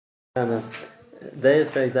Deis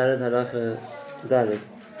Perek Dalet Halacha Dalet,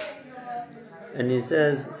 and he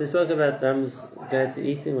says. So he spoke about Ram's guide to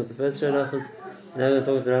eating was the first three halachas. Now we're going to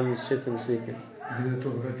talk about Ram's shit and sleeping. Is he going to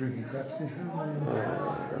talk about drinking Pepsi soon? I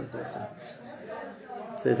don't think so.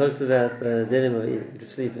 So he talks about the dilemma of eating, of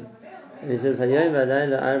sleeping, and he says Hayom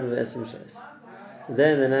v'Alayla Arba v'Esrim Shais. The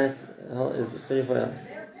day and the night is 24 hours.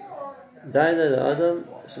 Daila the Adam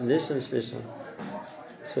Shlishon Shlishon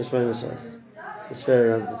Shloshmona Shais. It's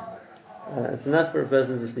fair around. It's enough for a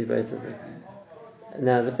person to sleep 8 of them.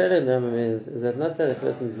 Now the Perek Rambam is that not that a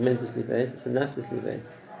person is meant to sleep 8, it's enough to sleep 8.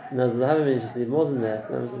 Now the Zahav means to sleep more than that.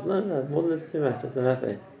 Rambam says no, more than that's too much. That's enough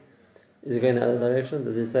 8. Is he going in the other direction?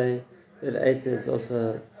 Does he say that 8 is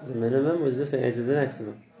also the minimum, or is he just saying 8 is the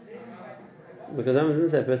maximum? Because Rambam doesn't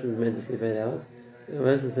say a person is meant to sleep 8 hours.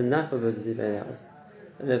 Rambam says it's enough for a person to sleep 8 hours.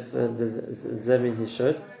 And if does that mean he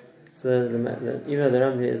should? So even though the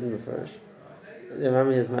Rambam here isn't mefurish, the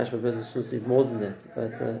Rambam has much, but a person should sleep more than that.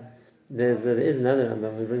 But there is another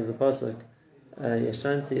Rambam who brings the pasuk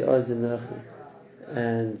Yashanti Oz Yinochli,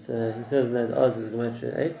 and he says that Oz is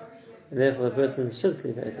gematria 8, and therefore a person should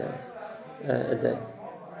sleep 8 hours a day.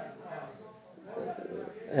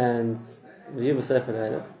 And the Yom Sefer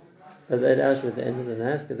Leila does 8 hours at the end of the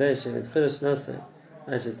night. Kadesh and Chodesh Nosei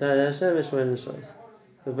Ashetai Hashem Eshmon Nishos.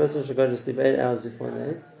 The person should go to sleep 8 hours before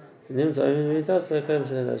night.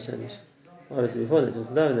 Obviously before that,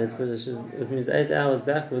 just overnight, but it means 8 hours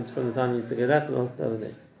backwards from the time you used to get up and also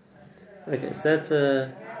overnight. Okay, so that's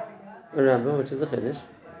a Rambam, which is a Chiddush.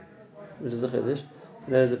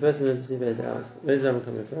 There is a person that has to sleep 8 hours. Where's Rambam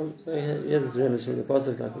coming from? So he has this remiss from the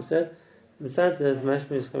pasuk, like we said. Besides that,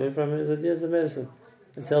 Mashmi is coming from is ideas of medicine.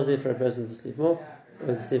 It's healthy for a person to sleep more,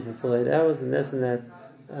 or to sleep a full 8 hours, and less than that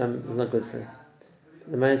is not good for him.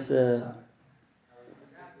 The Maisa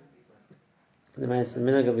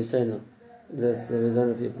Minhag Abiseno, that we don't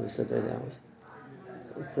have people who sleep 8 hours.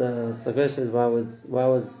 So the question is, why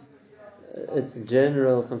was its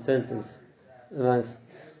general consensus amongst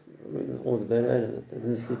all the Gedolim that they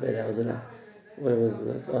didn't sleep 8 hours a night? Where was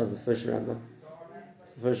the first Rambam?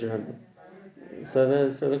 It's the first Rambam. So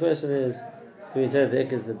the question is, can we say the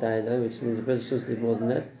Ik is the Daila, which means a person should sleep more than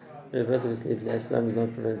that, and a person can sleep less, Islam is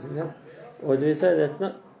not preventing that? Or do we say that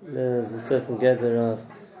no, there's a certain gather of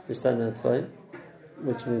Mishtana Tfayim,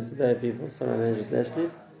 which means today people somehow manage with less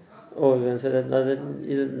sleep? Or we're going to say that not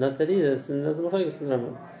that either, it's in the Machagis in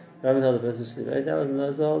Rambam. Rambam held the person should sleep 8 hours, and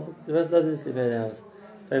those hold the person doesn't sleep 8 hours.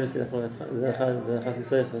 Famously, the Chasam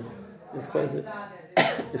Sofer is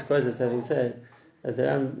quoted as having said that the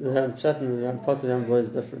Ram Pshat and the Ram Pasuk and Ram is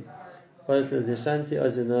different. The Pasuk says Yashanti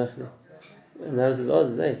Oz Yinochli, and the Ram says Oz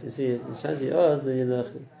is 8. You see, Yashanti Oz then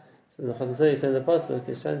Yinochli. So the Chasam Sofer said in the Pasuk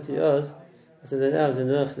Yashanti Oz, I said that hours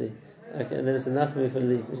Yinochli. Okay, and then it's enough for me for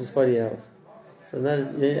leave, which is 40 hours. So now you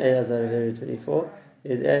need 8 hours out of every 24. You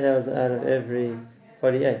need 8 hours out of every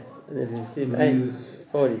 48. And if you sleep 8,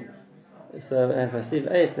 40. So if I sleep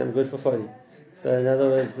 8, then I'm good for 40. So in other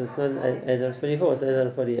words, it's not 8 out of 24, it's 8 out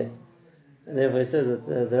of 48. And therefore he says that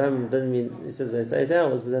the Rambam doesn't mean, he says that it's 8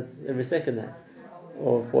 hours, but that's every second night.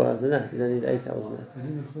 Or 4 hours a night. You don't need 8 hours a night. I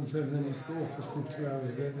think the Chasam then used to also sleep 2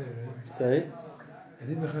 hours there, right? Sorry? I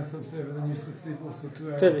think the Chasam then used to sleep also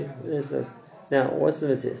 2 hours. Could be. Yes, now, what's the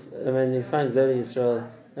mitzvah? I mean, you find Gdolei Yisrael,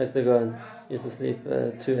 like the Gon, used to sleep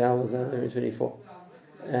 2 hours out of every 24.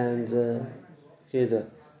 And Kiyudah.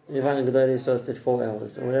 You find Gdolei Yisrael sleep 4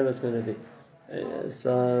 hours, or whatever it's going to be.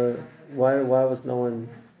 So, why was no one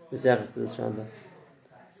Messiachas to this Rambam?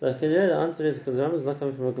 So, the answer is because Rambam is not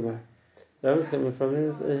coming from a Gemara. Rambam is coming from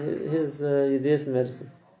his Yedias in medicine.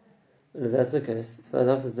 And if that's the case, so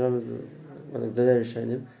after the Rambam is one of the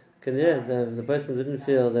Rishonim, the person didn't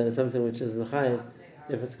feel that it's something which is mechayiv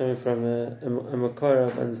if it's coming from a makor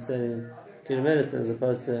of understanding Kiddush medicine as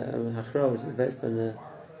opposed to a hachra, which is based on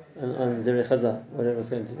Derech Chazal, whatever it's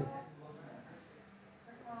going to be.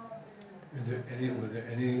 Were there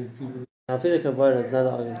any people? Now, the Kabbalah is not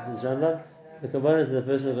the argument of this Rambam. The Kabbalah is the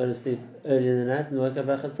person who goes to sleep early in the night and wake up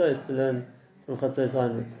by Chatzos to learn from Chatzos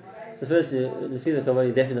onwards. So firstly, if you're the Kabbalah,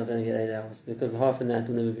 you're definitely not going to get 8 hours because half a night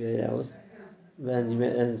will never be 8 hours. And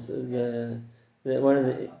one of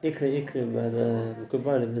the ikrim by the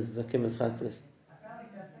Kabbalah is the Kimas Chatzos.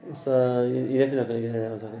 So you're definitely not going to get 8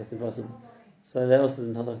 hours. Like that's impossible. So they also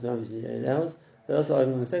didn't hold like the Rambam you need 8 hours. They also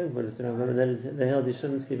argued in the second point of the Rambam, and that is they held you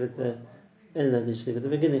shouldn't sleep at the end of the night, you should sleep at the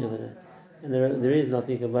beginning of the night. And the reason Al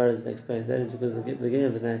Pi Kabbalah is explained that is because the beginning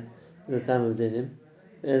of the night is the time of dinim,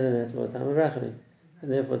 and the night is more the time of rachamim,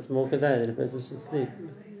 and therefore it's more kedai that a person should sleep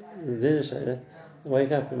in the dinner shayret and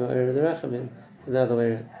wake up in the area of the rachamim, and the other way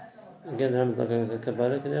around. Again, the Rambam is not going with the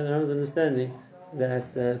Kabbalah, and the Rambam is understanding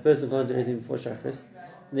that a person can't do anything before Shachris,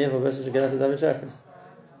 Therefore, a person should get up to daven shachris.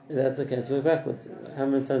 If that's the case, work backwards. How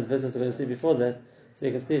many times the person has to go to sleep before that, so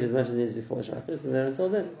he can sleep as much as he needs before shachris, and then until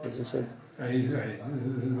then, he should. He's right.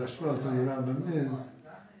 The Mashmal saying the Rambam is,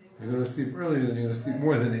 you're going to sleep earlier, then you're going to sleep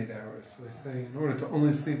more than 8 hours. So he's saying, in order to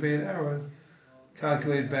only sleep 8 hours,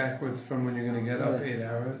 calculate backwards from when you're going to get up 8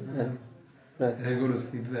 hours, and then go to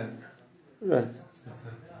sleep then. Right.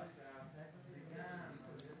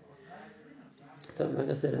 So Like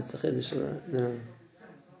I said, it's a chiddush. No.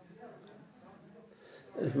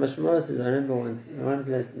 It's much more. I remember once in one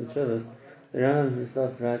place in the Shabbos, the Rambam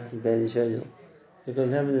himself writes his daily schedule because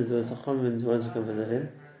what happened is there was a Chacham who wanted to come visit him,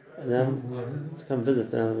 and then to come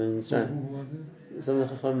visit the Rambam in Mitzrayim. Some of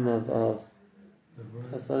the Chacham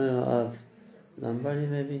of Lombardy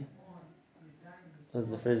maybe, of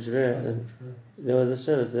the French Riviera. There was a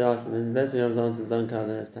Shabbos. They asked him, and basically Rambam's answers don't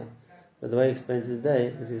count enough time. But the way he explains his day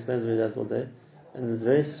is he explains what he does all day, and it's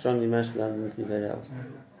very strongly mashed down in the sleep 8 hours.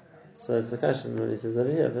 So it's a question what he says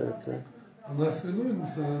over here, but it's unless we learn,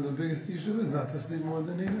 so the biggest issue is not to sleep more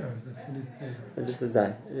than 8 hours. That's what he's saying. but just a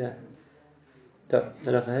day, yeah. The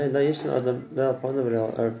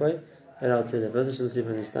person should sleep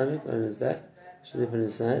on his stomach or on his back, should sleep on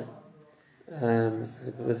his side.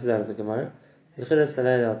 This is out of the Gemara.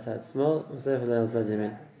 Outside small, outside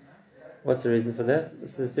yamin. What's the reason for that?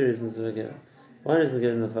 So there's two reasons that are given. One reason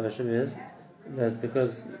given in the Farashim is that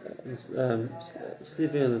because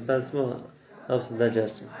sleeping on the side small helps the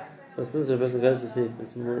digestion. So since a person goes to sleep,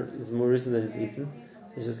 it's more recent that he's eaten.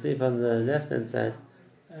 So you should sleep on the left hand side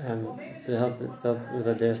to help with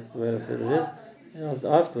digest whatever food it is. And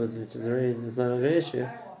afterwards, which is it's not a good issue,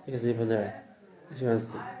 you can sleep on the right if he wants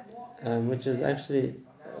to, which is actually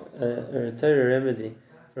a Torah remedy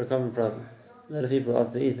for a common problem. A lot of people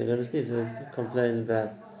after they eat, they go to sleep, they complain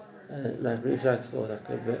about like reflux or like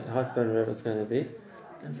heartburn or whatever it's going to be.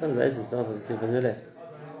 And some Zayt's itself is sleep on your left.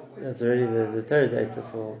 That's already the Torah's Zayt's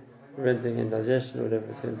for preventing indigestion or whatever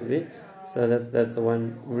it's going to be. So that's the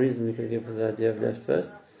one reason we can give for the idea of left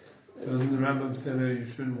first. Doesn't the Rambam say that you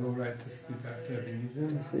shouldn't go right to sleep after having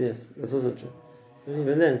eaten? Yes, that's also true. But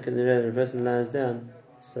even then, when a person lies down,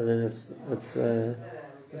 so then it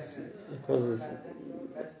causes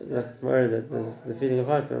like tomorrow that the feeling of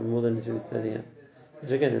heartburn more than if he was standing up.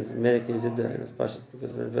 Which again is medically easier to do, and it's partial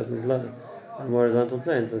because when a person is low on a more horizontal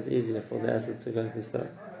plane, so it's easier for the acid to go into the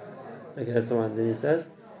stomach. Okay, that's the one thing he says.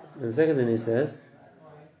 And the second thing he says,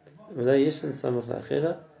 and like we just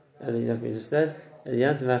said, a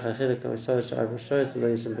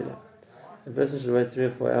person should wait 3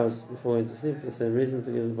 or 4 hours before going to sleep for the same reason,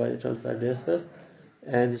 to give the body a chance to digest first,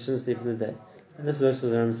 and he shouldn't sleep in the day. And this works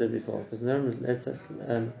with the Rambam said before, because the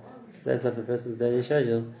Rambam sets up a person's daily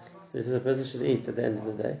schedule. So he says a person should eat at the end of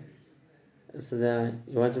the day. So now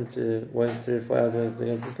you want him to wait 3 or 4 hours before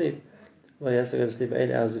he goes to sleep. Well, he has to go to sleep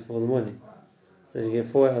 8 hours before the morning. So you get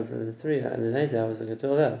 4 hours and then 3 and then 8 hours, you get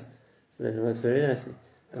 12 hours. So then it works very nicely.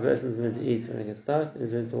 A person's meant to eat when it gets dark, and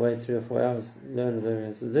he's meant to wait 3 or 4 hours, learn whatever he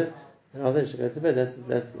has to do, and after he should go to bed. That's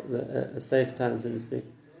a safe time, so to speak,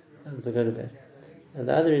 to go to bed. And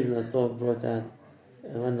the other reason I saw brought down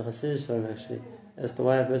one of the Hasidic Shalom actually, as to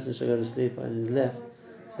why a person should go to sleep on his left.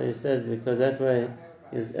 So he said because that way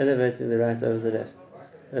he's elevating the right over the left.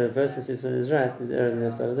 When a person sleeps on his right, he's elevating the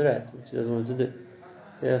left over the right, which he doesn't want to do.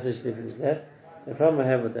 So he has to sleep on his left. The problem I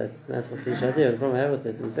have with that, it's a nice Hasidic idea, the problem I have with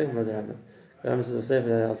that is the second part of the Rambam. The Rambam says, "Safe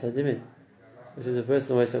that outside Yamin." Which is a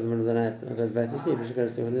person who wakes up in the middle of the night and goes back to sleep, he should go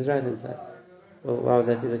to sleep on his right hand side. Well, why would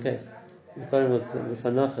that be the case? We're starting with the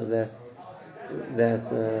Sanocha that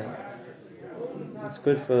it's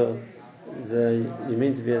good for the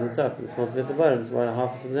Yamin to be at the top and the small to be at the bottom. So why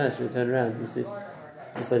half of the night should we turn around and sleep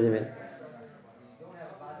inside Yamin?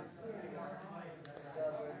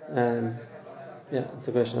 Yeah, it's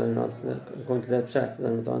a question I didn't answer. According to that chat, I don't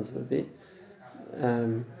know what the answer would be.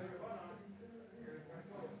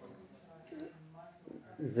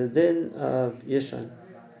 The din of Yishan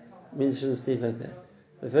means you shouldn't sleep like that.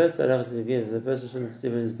 The first halachas you give, the person shouldn't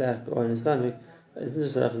sleep on his back or on his stomach, isn't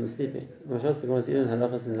just halachas in sleeping. The Mashas even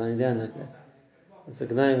halachas in lying down like that. It's a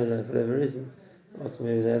gnaim for whatever reason. Also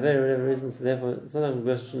maybe they're very whatever reason, so therefore it's not like a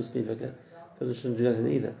person shouldn't sleep like that. A person shouldn't do that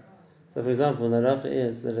either. So for example, the halacha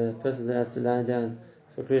is that a person is allowed to lie down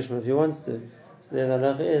for Krishma if he wants to. So the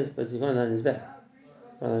halacha is, but you can't lie on his back.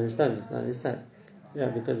 You can't lie on his stomach, it's not on his side. Yeah,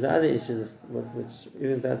 because the other issues which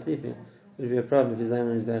even without sleeping would be a problem if he's lying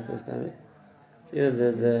on his back or his stomach. So even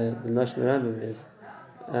the Lashon Rambam is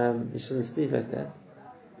you shouldn't sleep like that.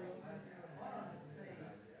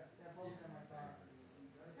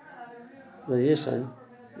 The Yishan,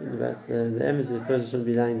 about the emphasis, the person shouldn't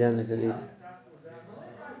be lying down like that either.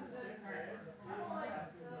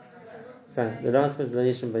 fine. The last point,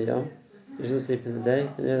 you shouldn't sleep in the day.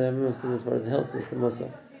 And the other members do this part of the health system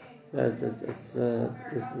also. That it's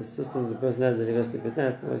the system the person has that he goes to sleep at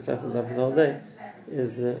night, wakes up and is up the whole day,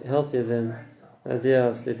 is healthier than the idea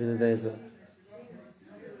of sleeping in the day as well.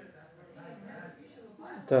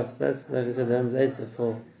 So that's, like I said, the Rambam's answer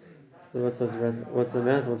for what's the amount, what's the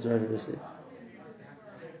regular sleep.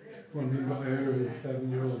 One Mimba is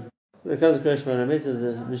 7-year-old. So when it comes to Kriyash Maramita,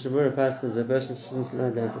 the Mishnah Paschal, the person shouldn't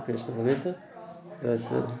lie down for Kriyash Maramita, but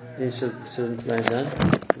he shouldn't lie down.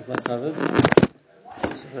 It's not covered.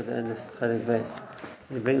 At the end of Chalik Beis,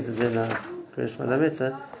 he brings it in Kriyash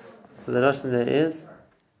Maramita. So the Lashon there is,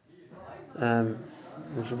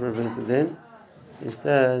 Mishnah brings it in. He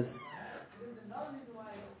says,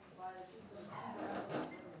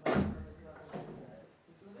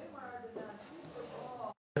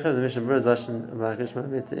 the Mishnah Berurah's Lashon about Kriyash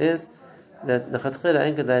Maramita is that the Chatchila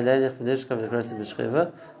ain't kedai leilich v'nishkav v'nekrosim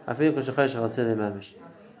b'shchiva afilu kol shechosh v'altzili mamish.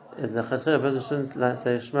 The Chatchila person shouldn't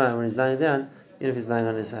say Shema when he's lying down, even if he's lying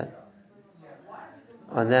on his side.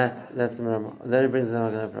 On that's the Rambam. Then he brings the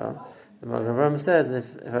Magen Avraham. The Magen Avraham says, if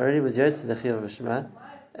I already was yotze the chiyuv of Shema,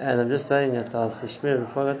 and I'm just saying it I'll shmir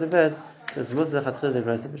before I go to bed, it's most of the Chatchila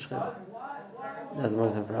v'nekrosim b'shchiva. That's the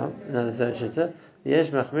Magen Avraham. Now the third shita, yesh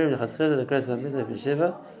machmir v'chatchila v'nekrosim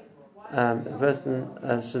b'shchiva. A person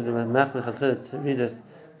should be machmir to read it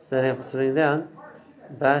standing up or sitting down,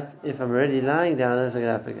 but if I'm already lying down, I don't have to get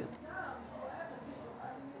up again.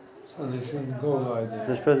 So they shouldn't go lie down.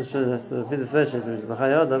 So this person shouldn't, so if the third shit, which is the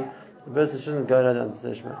Chai Adam, the person shouldn't go lie down to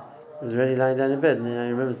say Shema. He's already lying down in bed, and he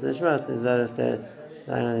remembers the Shema, so he's allowed to stay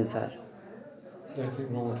lying on his side. Is there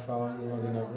anything wrong with following the Magen Avraham?